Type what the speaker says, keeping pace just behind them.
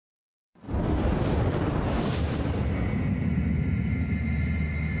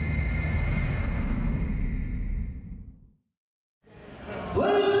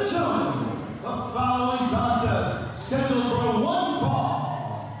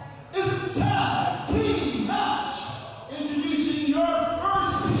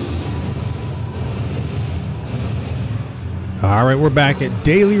All right, we're back at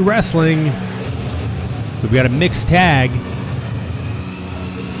Daily Wrestling. We've got a mixed tag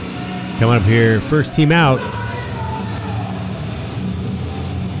coming up here. First team out.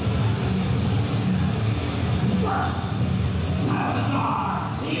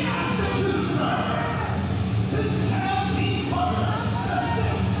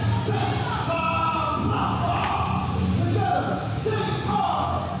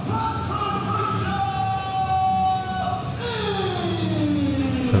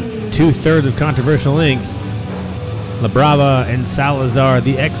 Two-thirds of Controversial Inc. La Brava and Salazar,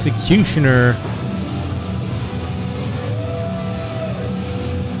 the Executioner.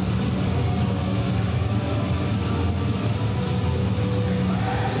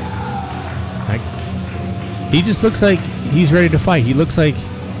 He just looks like he's ready to fight. He looks like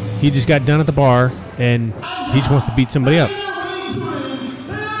he just got done at the bar and he just wants to beat somebody up.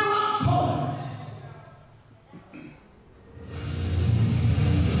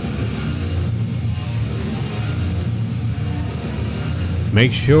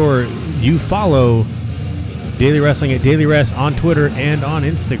 Make sure you follow Daily Wrestling at Daily Rest on Twitter and on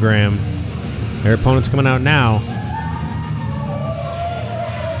Instagram. Their opponent's coming out now.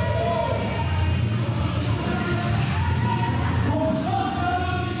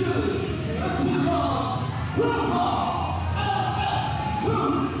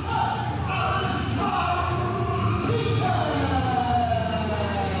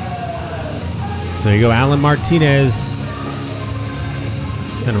 There you go, Alan Martinez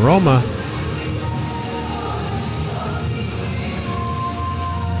and Roma.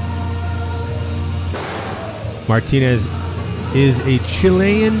 Martinez is a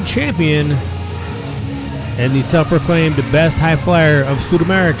Chilean champion and the self-proclaimed best high flyer of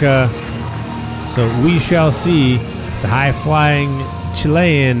Sudamerica. So we shall see the high-flying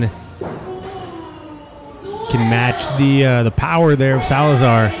Chilean can match the power there of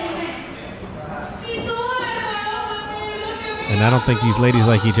Salazar. And I don't think these ladies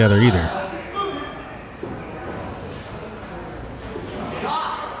like each other either.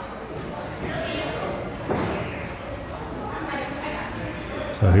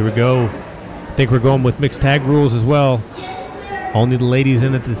 So here we go. I think we're going with mixed tag rules as well. Only the ladies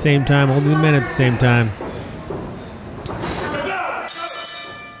in at the same time, only the men at the same time.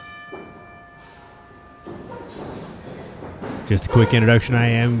 Just a quick introduction. I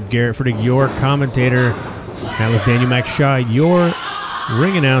am Garett Fertig, your commentator. That was Daniel McShaw, your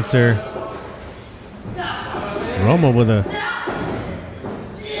ring announcer. Roma with a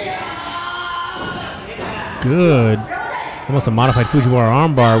good, almost a modified Fujiwara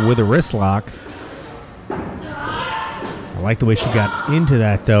armbar with a wrist lock. I like the way she got into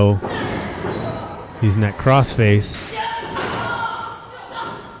that though, using that crossface.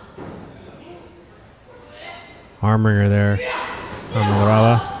 Arming her there on the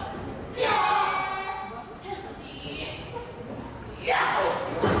Brava.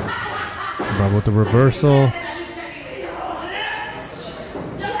 With the reversal.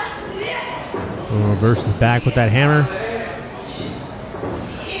 Reverses back with that hammer.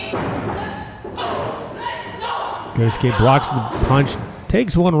 Good escape, blocks the punch.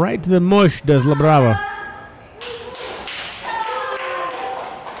 Takes one right to the mush, does La Brava.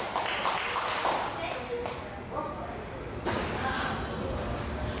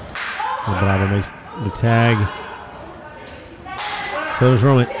 La Brava makes the tag. So there's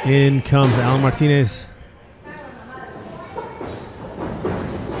Roma. In comes Alan Martinez.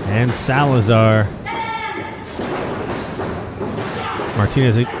 And Salazar.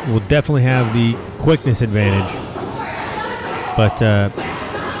 Martinez will definitely have the quickness advantage. But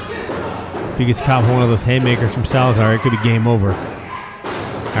if he gets caught with one of those haymakers from Salazar, it could be game over.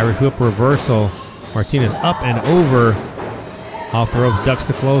 Irish whip reversal. Martinez up and over. Off the ropes, ducks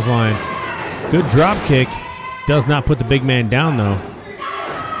the clothesline. Good drop kick. Does not put the big man down though.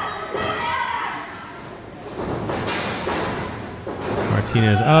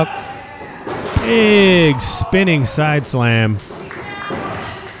 Martinez up. Big spinning side slam.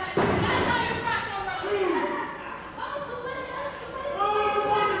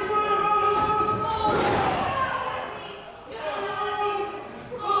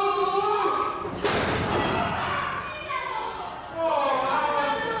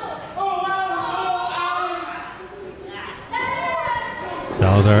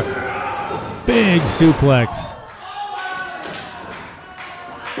 Salazar. Big suplex.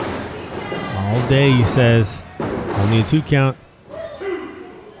 All day, he says. Only a 2 count.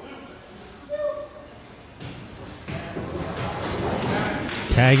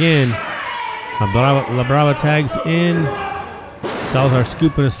 Tag in. La Brava tags in. Salazar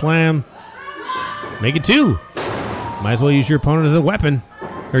scooping a slam. Make it 2. Might as well use your opponent as a weapon.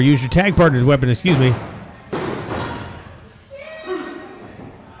 Or use your tag partner as a weapon, excuse me.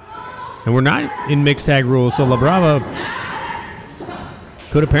 And we're not in mixed tag rules, so La Brava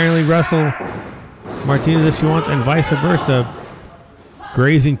could apparently wrestle Martinez if she wants, and vice versa.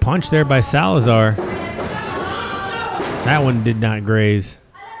 Grazing punch there by Salazar. That one did not graze.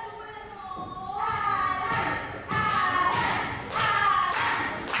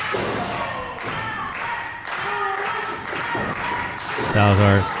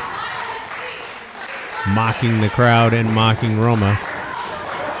 Salazar mocking the crowd and mocking Roma.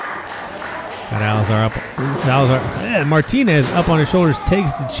 Got Salazar up. Martinez up on his shoulders,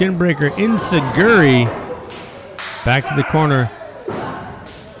 takes the chin breaker. Inseguri back to the corner.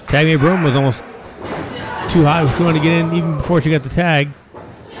 Tag made Roma was almost too high. She wanted to get in even before she got the tag.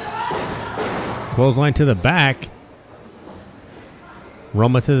 Clothesline to the back.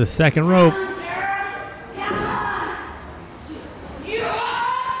 Roma to the second rope.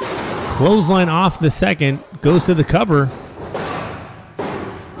 Clothesline off the second. Goes to the cover.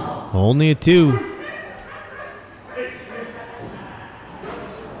 Only a 2.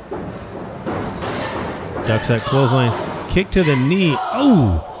 Ducks that clothesline. Kick to the knee.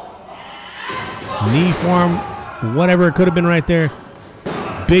 Oh! Knee form. Whatever it could have been right there.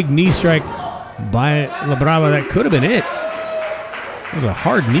 Big knee strike by La Brava. That could have been it. It was a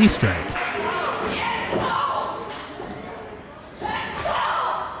hard knee strike.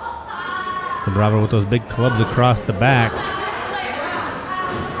 La Brava with those big clubs across the back.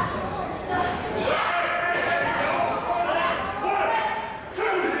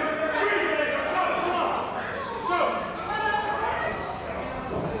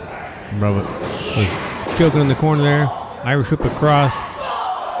 Bravo was choking in the corner there. Irish whip across.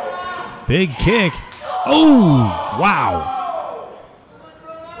 Big kick. Oh, wow.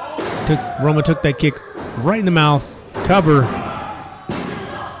 Roma took that kick right in the mouth. Cover.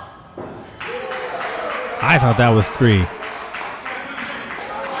 I thought that was 3.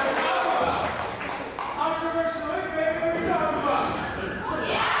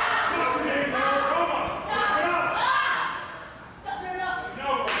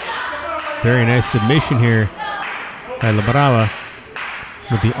 Very nice submission here by La Brava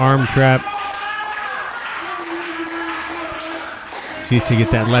with the arm trap. She needs to get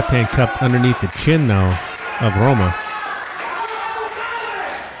that left hand cupped underneath the chin, though, of Roma.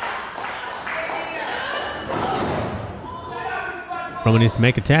 Roma needs to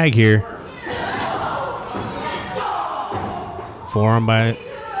make a tag here. Forearm by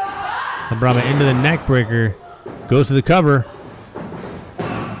La Brava into the neck breaker. Goes to the cover.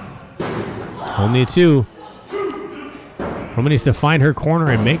 Only a 2. Roma needs to find her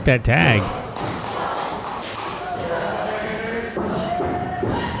corner and make that tag.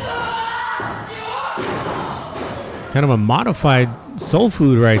 Kind of a modified soul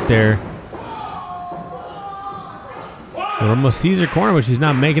food right there. Roma sees her corner, but she's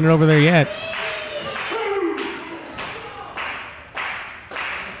not making it over there yet.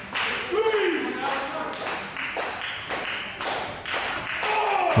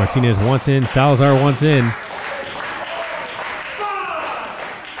 Martinez wants in. Salazar wants in.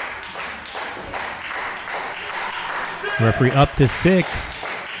 Referee up to 6.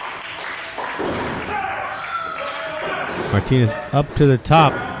 Martinez up to the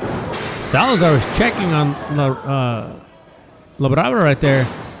top. Salazar was checking on La Brava right there.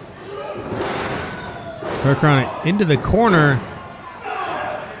 Hurricane into the corner.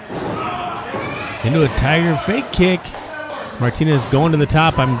 Into a tiger fake kick. Martinez going to the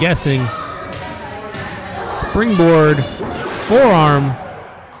top, I'm guessing. Springboard. Forearm.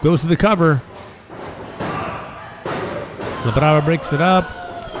 Goes to the cover. La Brava breaks it up.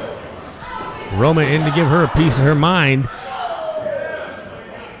 Roma in to give her a piece of her mind.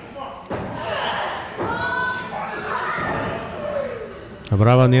 La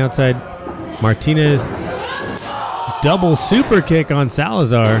Brava on the outside. Martinez. Double super kick on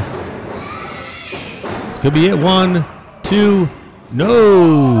Salazar. This could be it. 1, 2.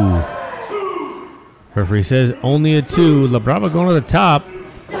 No. Referee says only a 2. La Brava going to the top.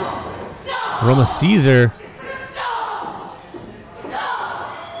 Roma sees her.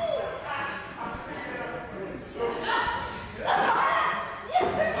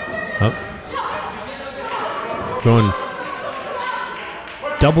 Oh. Going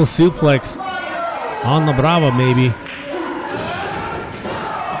double suplex on La Brava, maybe.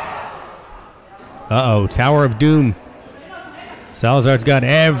 Uh-oh, Tower of Doom. Salazar's got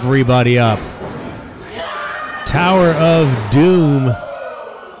everybody up. Tower of Doom.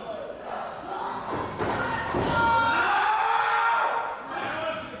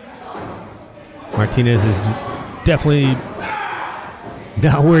 Martinez is definitely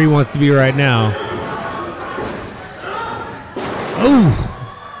not where he wants to be right now. Oh!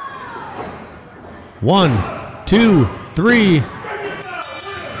 1, 2, 3.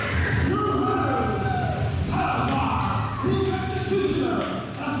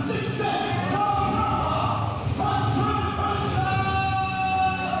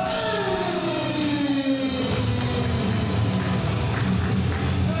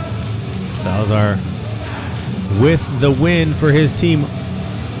 Salazar with the win for his team.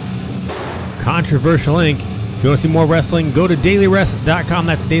 Controversial Inc. If you want to see more wrestling, go to dailyrest.com.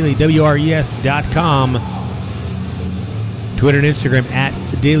 That's daily, WRES.com. Twitter and Instagram at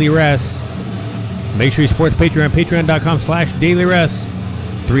dailyrest. Make sure you support the Patreon, patreon.com/dailyrest.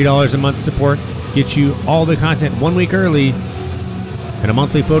 $3 a month support gets you all the content 1 week early, and a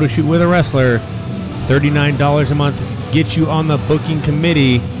monthly photo shoot with a wrestler. $39 a month gets you on the booking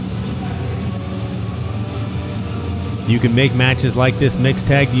committee. You can make matches like this mixed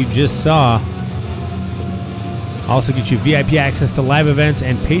tag you just saw. Also get you VIP access to live events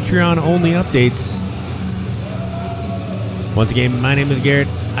and Patreon only updates. Once again, my name is Garrett.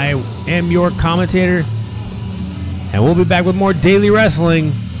 I am your commentator. And we'll be back with more daily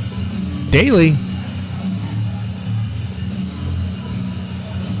wrestling. Daily.